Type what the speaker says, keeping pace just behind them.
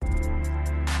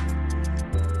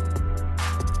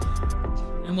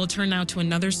And we'll turn now to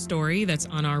another story that's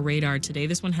on our radar today.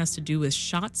 This one has to do with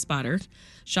ShotSpotter.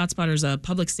 ShotSpotter is a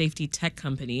public safety tech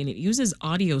company, and it uses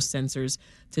audio sensors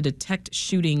to detect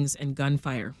shootings and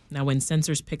gunfire. Now, when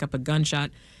sensors pick up a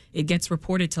gunshot, it gets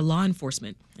reported to law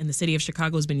enforcement. And the city of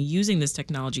Chicago has been using this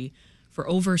technology for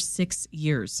over 6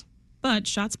 years. But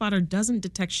ShotSpotter doesn't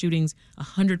detect shootings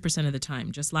 100% of the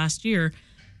time. Just last year,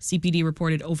 CPD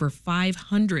reported over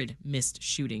 500 missed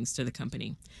shootings to the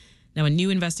company. Now, a new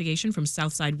investigation from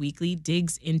Southside Weekly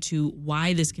digs into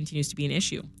why this continues to be an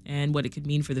issue and what it could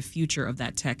mean for the future of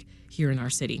that tech here in our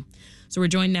city. So we're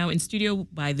joined now in studio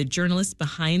by the journalist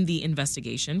behind the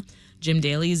investigation. Jim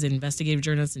Daly is an investigative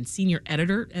journalist and senior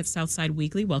editor at Southside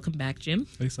Weekly. Welcome back, Jim.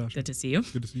 Hey, Sasha. Good to see you.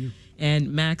 Good to see you.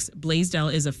 And Max Blaisdell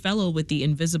is a fellow with the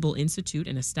Invisible Institute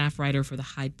and a staff writer for the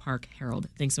Hyde Park Herald.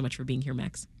 Thanks so much for being here,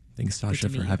 Max. Thanks, Sasha,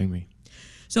 for having me.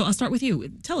 So I'll start with you.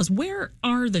 Tell us, where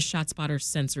are the ShotSpotter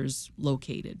sensors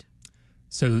located?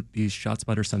 So these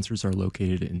ShotSpotter sensors are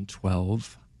located in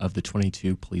 12 of the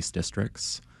 22 police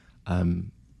districts.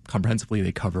 Comprehensively,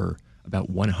 they cover about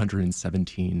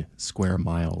 117 square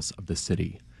miles of the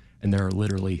city. And there are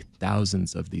literally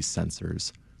thousands of these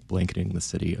sensors blanketing the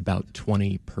city, about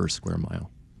 20 per square mile.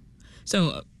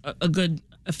 So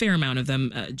a fair amount of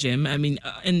them, Jim. I mean,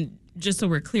 and just so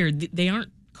we're clear, they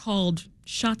aren't called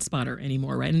ShotSpotter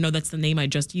anymore, right? I know that's the name I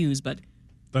just used, but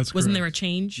that's wasn't correct. there a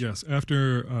change? Yes.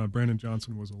 After Brandon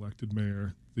Johnson was elected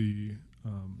mayor, the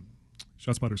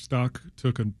ShotSpotter stock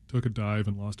took a dive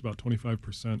and lost about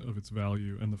 25% of its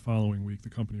value. And the following week, the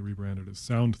company rebranded as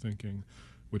Sound Thinking,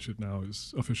 which it now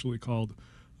is officially called.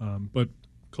 But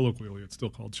colloquially, it's still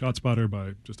called ShotSpotter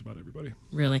by just about everybody.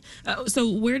 Really? So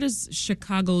where does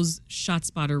Chicago's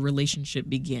ShotSpotter relationship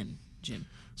begin, Jim?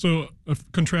 So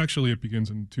contractually, it begins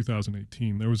in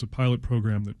 2018. There was a pilot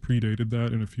program that predated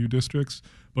that in a few districts,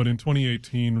 but in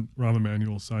 2018, Rahm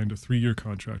Emanuel signed a 3-year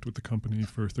contract with the company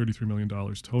for $33 million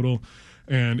total,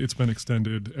 and it's been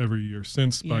extended every year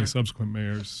since by subsequent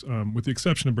mayors, with the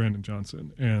exception of Brandon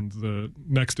Johnson. And the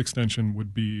next extension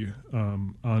would be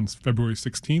on February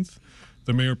 16th.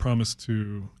 The mayor promised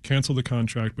to cancel the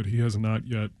contract, but he has not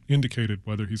yet indicated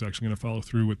whether he's actually going to follow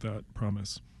through with that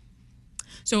promise.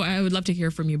 So I would love to hear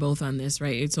from you both on this,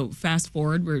 right? So fast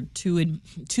forward, we're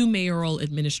two mayoral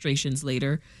administrations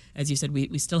later. As you said,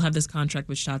 we still have this contract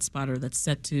with ShotSpotter that's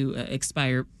set to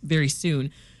expire very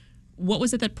soon. What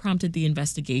was it that prompted the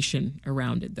investigation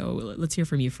around it, though? Let's hear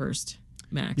from you first,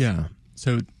 Max. Yeah.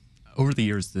 So over the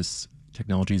years, this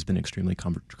technology has been extremely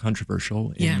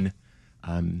controversial in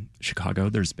Chicago.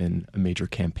 There's been a major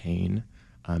campaign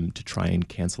to try and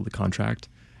cancel the contract.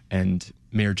 And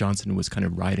Mayor Johnson was kind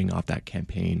of riding off that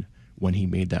campaign when he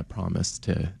made that promise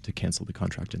to cancel the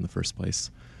contract in the first place.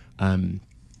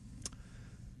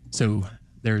 So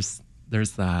there's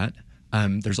that.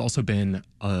 There's also been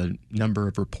a number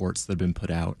of reports that have been put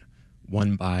out,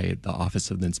 one by the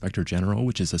Office of the Inspector General,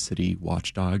 which is a city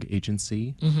watchdog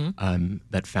agency,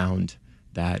 that found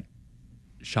that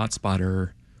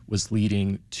ShotSpotter was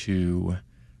leading to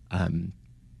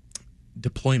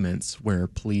deployments where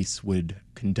police would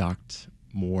conduct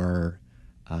more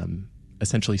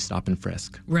essentially stop and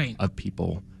frisk of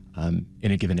people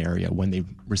in a given area when they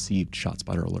received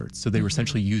ShotSpotter alerts. So they were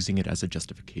essentially using it as a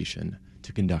justification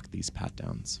to conduct these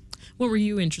pat-downs. What were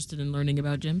you interested in learning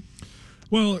about, Jim?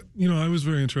 Well, I was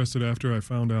very interested after I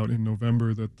found out in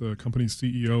November that the company's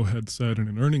CEO had said in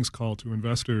an earnings call to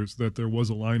investors that there was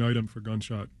a line item for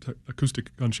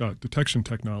acoustic gunshot detection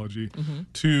technology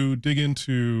to dig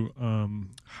into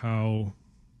how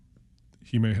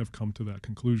he may have come to that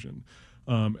conclusion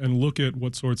and look at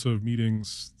what sorts of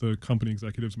meetings the company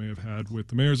executives may have had with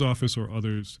the mayor's office or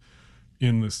others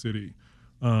in the city.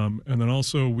 And then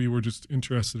also we were just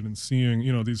interested in seeing,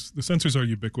 the sensors are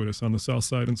ubiquitous on the south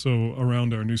side. And so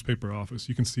around our newspaper office,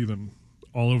 you can see them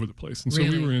all over the place. And so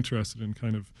we were interested in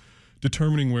kind of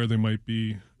determining where they might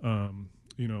be, and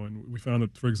we found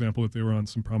that, for example, that they were on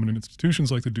some prominent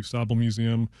institutions like the DuSable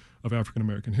Museum of African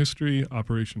American History,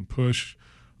 Operation Push,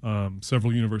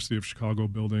 several University of Chicago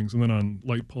buildings, and then on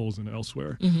light poles and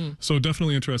elsewhere. So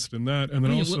definitely interested in that. And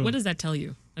then also, what does that tell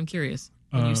you? I'm curious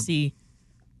when you see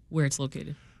where it's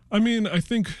located. I mean, I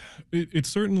think it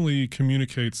certainly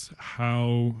communicates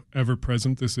how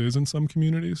ever-present this is in some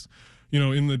communities.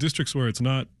 In the districts where it's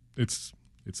not, it's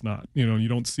not. You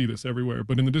don't see this everywhere.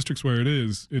 But in the districts where it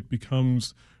is, it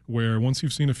becomes where once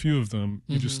you've seen a few of them,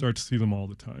 you just start to see them all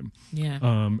the time.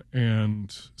 Yeah.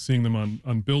 And seeing them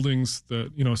on buildings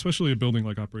that, especially a building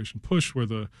like Operation Push where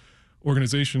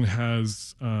organization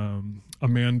has a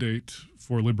mandate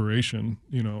for liberation,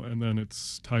 and then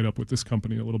it's tied up with this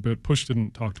company a little bit. Push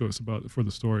didn't talk to us about it for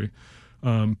the story,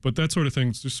 but that sort of thing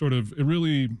is just sort of, it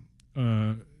really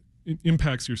it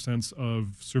impacts your sense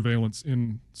of surveillance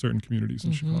in certain communities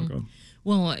in Chicago.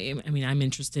 Well, I mean, I'm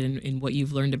interested in what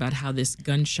you've learned about how this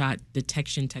gunshot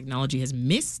detection technology has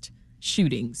missed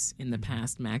shootings in the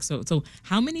past, Max. So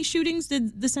how many shootings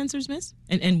did the sensors miss,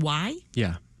 and why?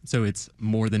 Yeah, so it's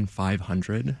more than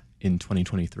 500 in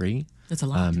 2023. That's a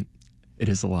lot. It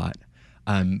is a lot.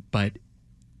 But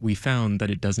we found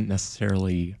that it doesn't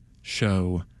necessarily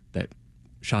show that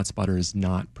ShotSpotter is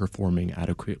not performing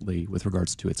adequately with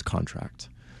regards to its contract.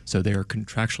 So they are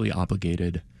contractually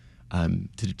obligated to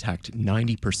detect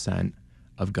 90%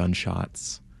 of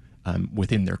gunshots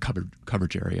within their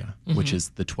coverage area, which is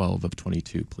the 12 of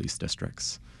 22 police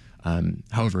districts.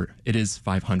 However, it is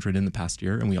 500 in the past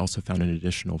year, and we also found an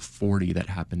additional 40 that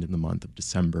happened in the month of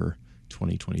December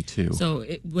 2022. So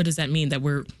what does that mean? That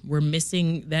we're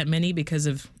missing that many because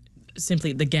of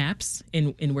simply the gaps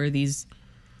in where these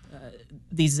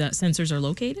sensors are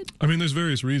located? I mean, there's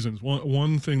various reasons.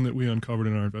 One thing that we uncovered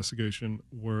in our investigation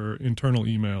were internal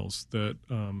emails that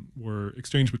were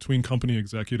exchanged between company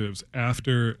executives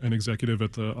after an executive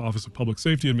at the Office of Public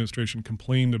Safety Administration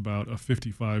complained about a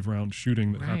 55-round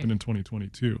shooting that happened in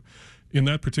 2022. In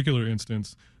that particular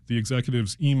instance, the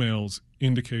executive's emails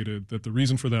indicated that the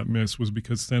reason for that miss was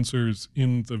because sensors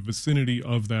in the vicinity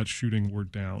of that shooting were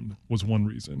down, was one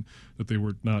reason, that they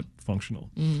were not functional.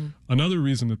 Another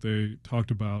reason that they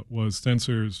talked about was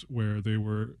sensors where they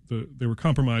were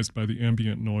compromised by the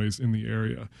ambient noise in the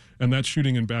area. And that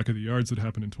shooting in Back of the Yards that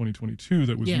happened in 2022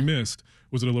 that was missed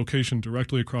was at a location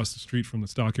directly across the street from the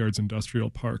Stockyards Industrial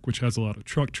Park, which has a lot of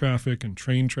truck traffic and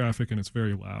train traffic, and it's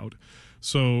very loud.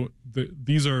 So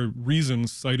these are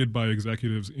reasons cited by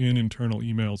executives in internal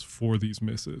emails for these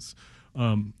misses.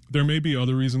 There may be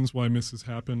other reasons why misses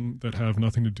happen that have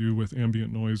nothing to do with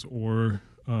ambient noise or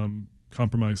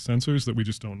compromised sensors that we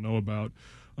just don't know about.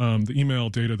 The email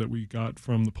data that we got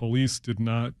from the police did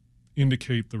not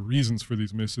indicate the reasons for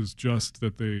these misses, just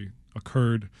that they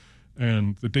occurred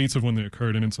and the dates of when they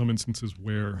occurred, and in some instances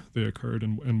where they occurred,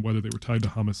 and whether they were tied to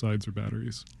homicides or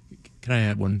batteries. Can I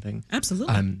add one thing?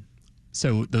 Absolutely.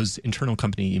 So those internal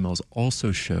company emails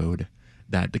also showed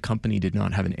that the company did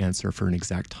not have an answer for an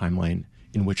exact timeline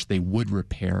in which they would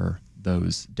repair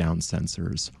those down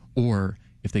sensors, or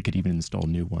if they could even install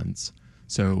new ones.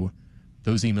 So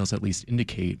those emails at least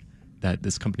indicate that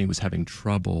this company was having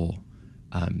trouble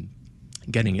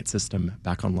getting its system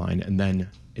back online. And then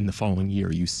in the following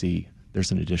year, you see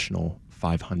there's an additional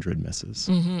 500 misses.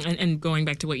 And going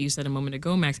back to what you said a moment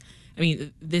ago, Max, I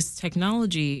mean, this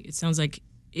technology, it sounds like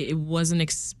it wasn't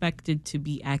expected to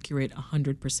be accurate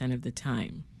 100% of the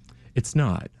time. It's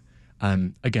not.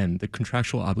 Again, the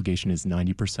contractual obligation is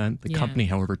 90%. The company,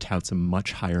 however, touts a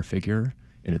much higher figure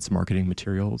in its marketing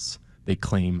materials. They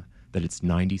claim that it's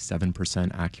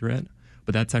 97% accurate,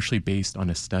 but that's actually based on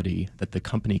a study that the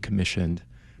company commissioned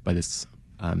by this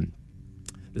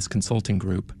this consulting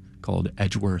group called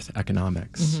Edgeworth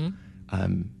Economics.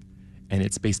 And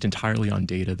it's based entirely on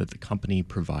data that the company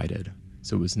provided.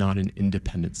 So it was not an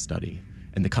independent study.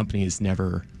 And the company has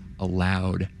never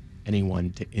allowed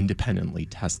anyone to independently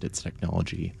test its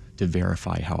technology to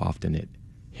verify how often it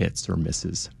hits or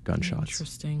misses gunshots.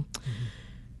 Interesting.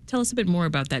 Tell us a bit more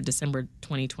about that December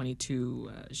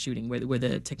 2022 shooting where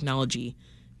the technology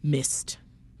missed,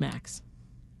 Max.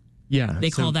 Yeah. They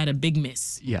call that a big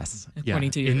miss. Yes.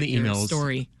 According to in the your emails,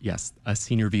 story. Yes. A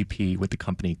senior VP with the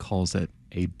company calls it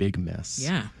a big miss.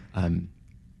 Yeah.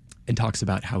 And talks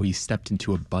about how he stepped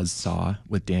into a buzzsaw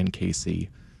with Dan Casey,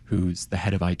 who's the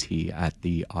head of IT at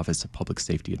the Office of Public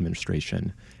Safety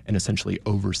Administration, and essentially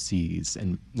oversees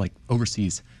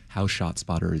how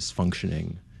ShotSpotter is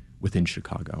functioning within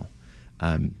Chicago.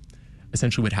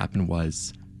 Essentially what happened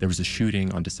was there was a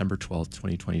shooting on December 12th,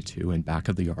 2022 in Back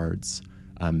of the Yards.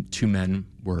 Two men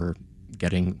were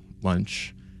getting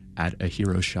lunch at a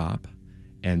hero shop,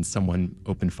 and someone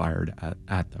opened fired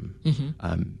at them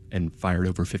and fired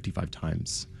over 55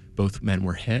 times. Both men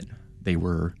were hit. They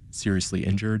were seriously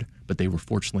injured, but they were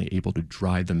fortunately able to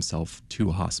drive themselves to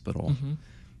a hospital.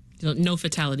 No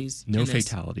fatalities. No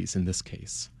fatalities in this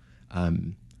case.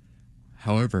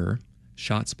 However,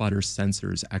 ShotSpotter's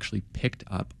sensors actually picked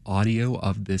up audio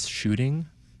of this shooting,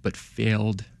 but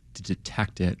failed to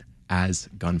detect it as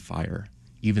gunfire,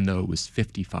 even though it was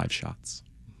 55 shots.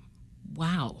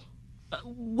 Wow.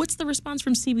 What's the response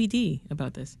from CBD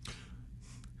about this?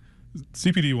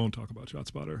 CPD won't talk about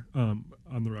ShotSpotter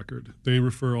on the record. They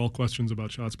refer all questions about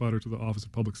ShotSpotter to the Office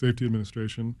of Public Safety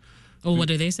Administration. Oh,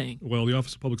 what are they saying? Well, the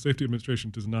Office of Public Safety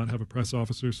Administration does not have a press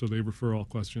officer, so they refer all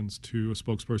questions to a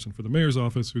spokesperson for the mayor's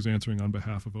office who's answering on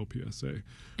behalf of OPSA.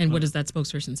 And what does that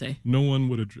spokesperson say? No one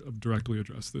would directly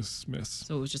address this miss.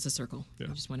 So it was just a circle. Yeah.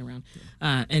 It just went around.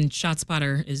 Yeah. And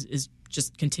ShotSpotter is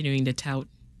just continuing to tout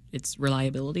its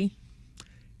reliability?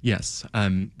 Yes.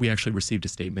 We actually received a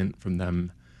statement from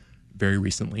them very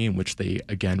recently in which they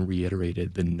again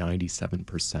reiterated the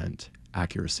 97%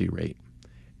 accuracy rate.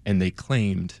 And they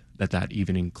claimed that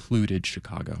even included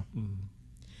Chicago. Mm-hmm.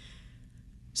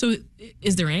 So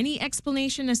is there any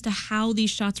explanation as to how these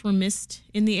shots were missed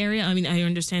in the area? I mean, I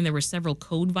understand there were several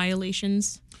code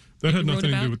violations. That had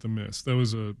nothing to do with the miss. That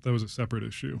was a separate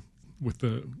issue with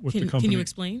the company. Can you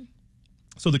explain?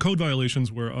 So the code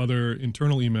violations were other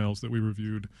internal emails that we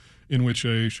reviewed in which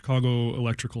a Chicago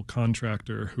electrical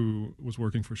contractor who was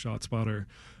working for ShotSpotter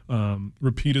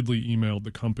repeatedly emailed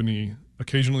the company,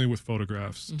 occasionally with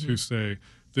photographs, to say,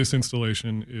 this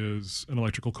installation is an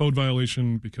electrical code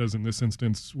violation because in this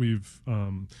instance we've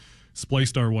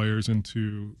spliced our wires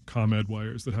into ComEd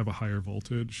wires that have a higher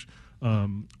voltage,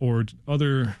 or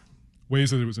other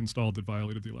ways that it was installed that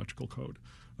violated the electrical code.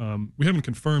 We haven't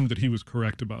confirmed that he was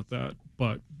correct about that,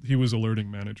 but he was alerting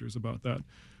managers about that.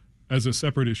 As a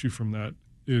separate issue from that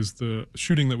is the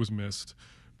shooting that was missed.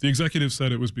 The executive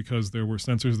said it was because there were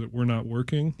sensors that were not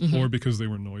working or because they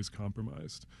were noise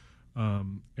compromised.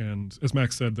 And as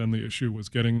Max said, then the issue was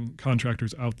getting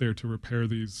contractors out there to repair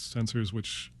these sensors,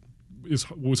 which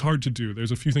was hard to do.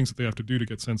 There's a few things that they have to do to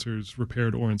get sensors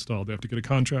repaired or installed. They have to get a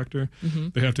contractor.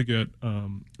 They have to get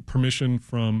permission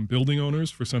from building owners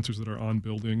for sensors that are on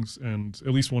buildings, and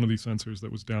at least one of these sensors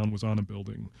that was down was on a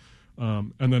building.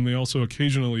 And then they also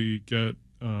occasionally get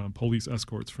police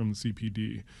escorts from the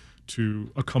CPD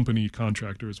to accompany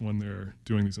contractors when they're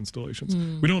doing these installations.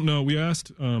 We don't know. We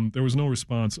asked. There was no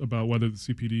response about whether the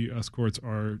CPD escorts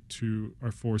are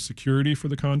for security for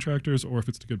the contractors or if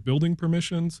it's to get building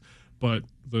permissions. But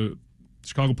the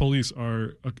Chicago police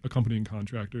are accompanying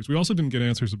contractors. We also didn't get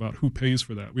answers about who pays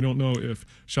for that. We don't know if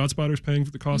ShotSpotter's paying for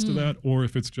the cost of that or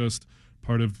if it's just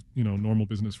part of normal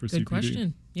business for CPD. Good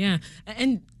question. Yeah.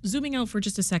 And zooming out for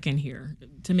just a second here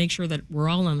to make sure that we're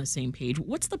all on the same page,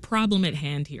 what's the problem at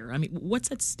hand here? I mean,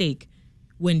 what's at stake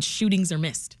when shootings are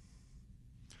missed?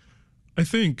 I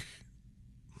think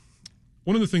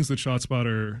one of the things that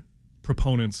ShotSpotter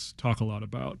proponents talk a lot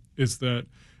about is that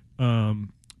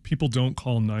people don't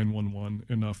call 911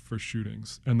 enough for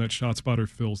shootings, and that ShotSpotter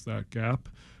fills that gap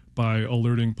by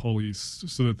alerting police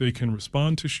so that they can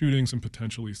respond to shootings and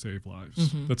potentially save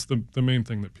lives. That's the main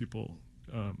thing that people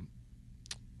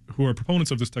who are proponents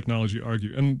of this technology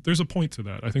argue. And there's a point to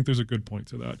that. I think there's a good point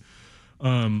to that.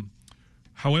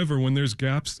 However, when there's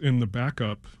gaps in the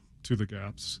backup to the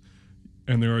gaps,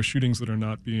 and there are shootings that are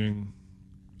not being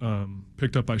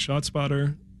picked up by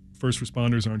ShotSpotter, first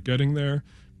responders aren't getting there,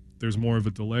 there's more of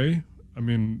a delay. I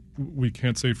mean, we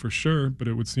can't say for sure, but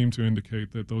it would seem to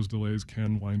indicate that those delays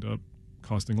can wind up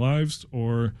costing lives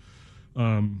or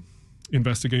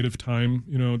investigative time.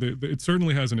 It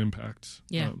certainly has an impact.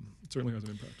 Yeah. It certainly has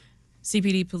an impact.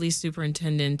 CPD Police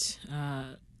Superintendent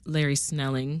Larry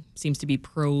Snelling seems to be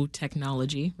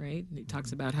pro-technology, right? He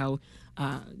talks about how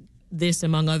this,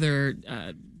 among other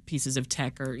pieces of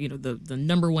tech, are the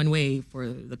number one way for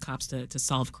the cops to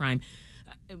solve crime.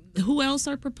 Who else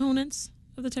are proponents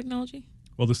of the technology?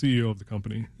 Well, the CEO of the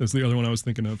company is the other one I was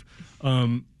thinking of.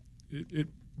 The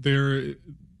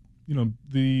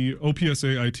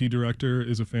OPSA IT director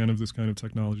is a fan of this kind of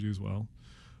technology as well.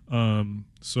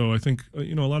 So I think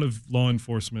a lot of law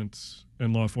enforcement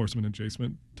and law enforcement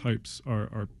adjacent types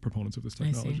are proponents of this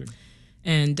technology.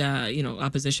 And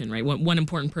opposition, right? One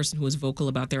important person who was vocal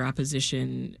about their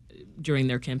opposition during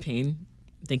their campaign,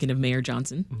 thinking of Mayor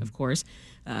Johnson, of course.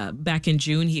 Back in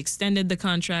June, he extended the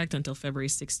contract until February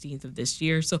 16th of this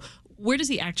year. So where does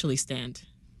he actually stand,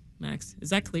 Max? Is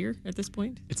that clear at this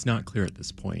point? It's not clear at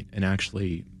this point. And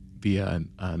actually, via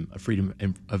a Freedom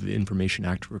of Information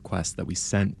Act request that we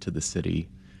sent to the city,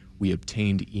 we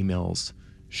obtained emails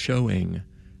showing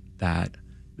that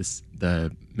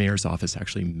the mayor's office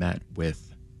actually met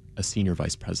with a senior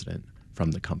vice president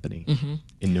from the company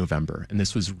in November. And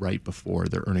this was right before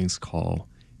their earnings call,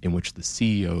 in which the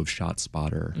CEO of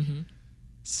ShotSpotter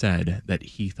said that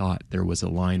he thought there was a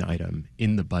line item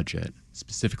in the budget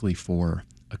specifically for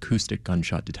acoustic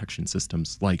gunshot detection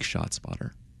systems like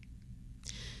ShotSpotter.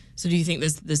 So do you think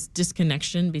there's this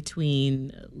disconnection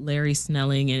between Larry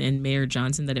Snelling and Mayor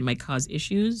Johnson that it might cause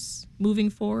issues moving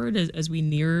forward as we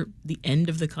near the end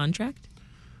of the contract?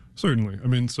 Certainly. I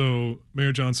mean, so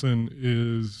Mayor Johnson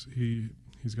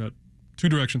he's got two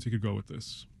directions he could go with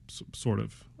this, sort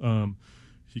of.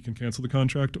 He can cancel the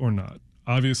contract or not.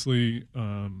 Obviously,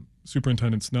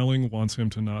 Superintendent Snelling wants him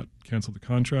to not cancel the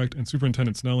contract, and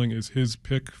Superintendent Snelling is his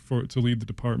pick to lead the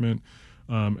department,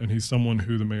 and he's someone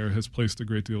who the mayor has placed a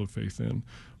great deal of faith in,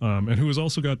 and who has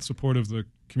also got support of the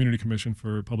Community Commission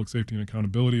for Public Safety and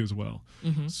Accountability as well.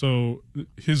 Mm-hmm. So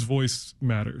his voice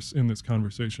matters in this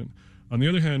conversation. On the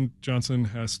other hand, Johnson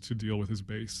has to deal with his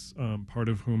base, part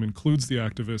of whom includes the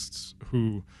activists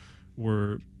who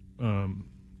were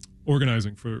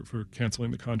organizing for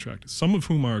canceling the contract, some of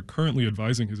whom are currently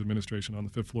advising his administration on the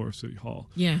fifth floor of City Hall.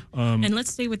 Yeah, and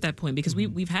let's stay with that point, because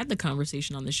we've had the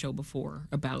conversation on the show before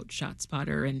about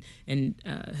ShotSpotter and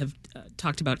have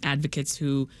talked about advocates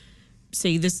who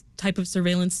say this type of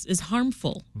surveillance is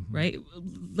harmful, right?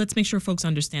 Let's make sure folks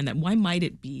understand that. Why might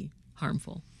it be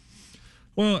harmful?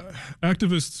 Well,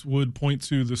 activists would point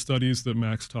to the studies that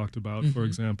Max talked about, for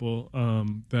example,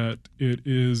 that it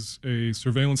is a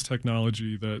surveillance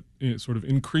technology that sort of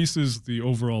increases the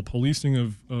overall policing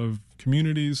of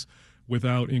communities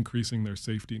without increasing their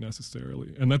safety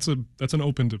necessarily. And that's an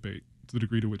open debate to the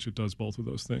degree to which it does both of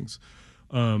those things.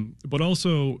 But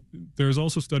also, there's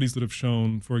also studies that have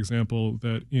shown, for example,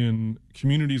 that in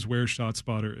communities where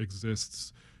ShotSpotter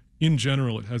exists, in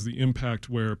general, it has the impact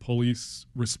where police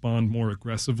respond more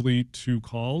aggressively to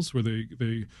calls, where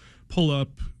they pull up,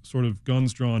 sort of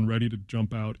guns drawn, ready to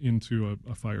jump out into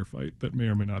a firefight that may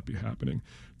or may not be happening.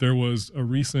 There was a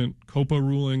recent COPA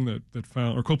ruling that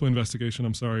found, or COPA investigation,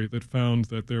 I'm sorry, that found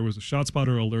that there was a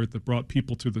ShotSpotter alert that brought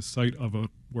people to the site of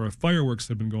where a fireworks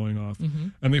had been going off,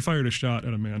 and they fired a shot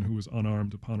at a man who was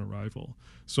unarmed upon arrival.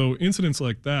 So incidents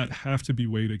like that have to be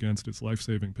weighed against its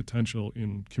life-saving potential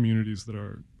in communities that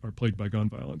are plagued by gun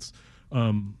violence.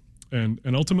 And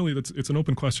ultimately, it's an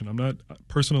open question. I'm not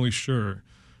personally sure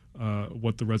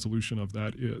what the resolution of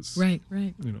that is. Right.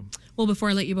 You know. Well, before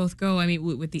I let you both go, I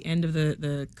mean, with the end of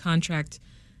the contract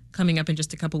coming up in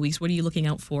just a couple weeks, what are you looking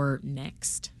out for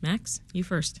next? Max, you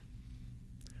first.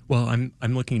 Well,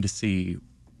 I'm looking to see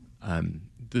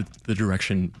the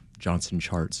direction Johnson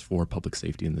charts for public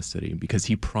safety in the city, because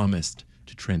he promised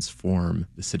to transform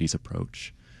the city's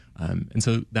approach. And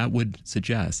so that would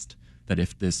suggest that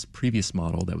if this previous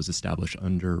model that was established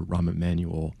under Rahm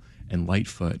Emanuel and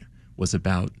Lightfoot was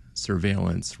about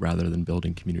surveillance rather than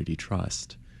building community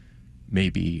trust,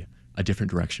 maybe a different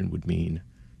direction would mean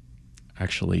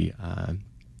actually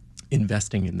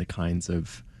investing in the kinds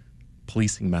of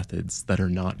policing methods that are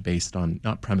not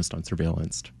premised on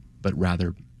surveillance, but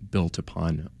rather built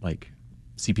upon like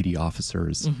CPD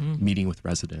officers meeting with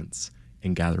residents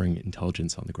and gathering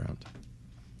intelligence on the ground.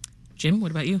 Jim,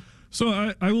 what about you?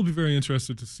 So I will be very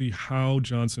interested to see how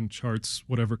Johnson charts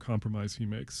whatever compromise he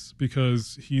makes,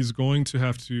 because he's going to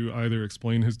have to either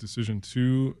explain his decision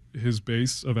to his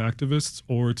base of activists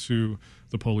or to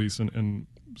the police and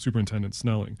Superintendent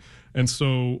Snelling. And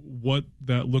so what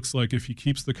that looks like if he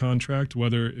keeps the contract,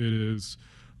 whether it is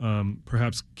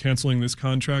perhaps canceling this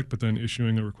contract, but then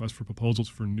issuing a request for proposals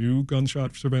for new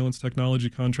gunshot surveillance technology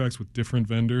contracts with different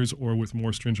vendors or with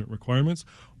more stringent requirements,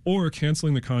 or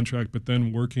canceling the contract, but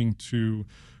then working to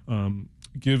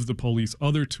give the police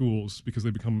other tools, because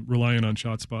they become reliant on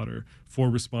ShotSpotter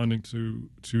for responding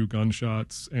to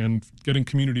gunshots and getting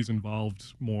communities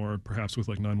involved more, perhaps with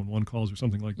like 911 calls or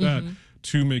something like that,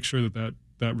 to make sure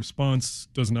that response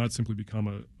does not simply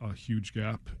become a huge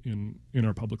gap in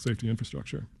our public safety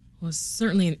infrastructure. Well, it's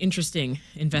certainly an interesting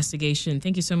investigation.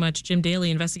 Thank you so much, Jim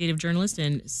Daly, investigative journalist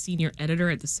and senior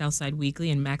editor at the Southside Weekly,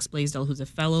 and Max Blaisdell, who's a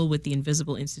fellow with the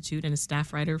Invisible Institute and a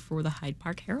staff writer for the Hyde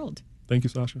Park Herald. Thank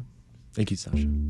you, Sasha. Thank you, Sasha.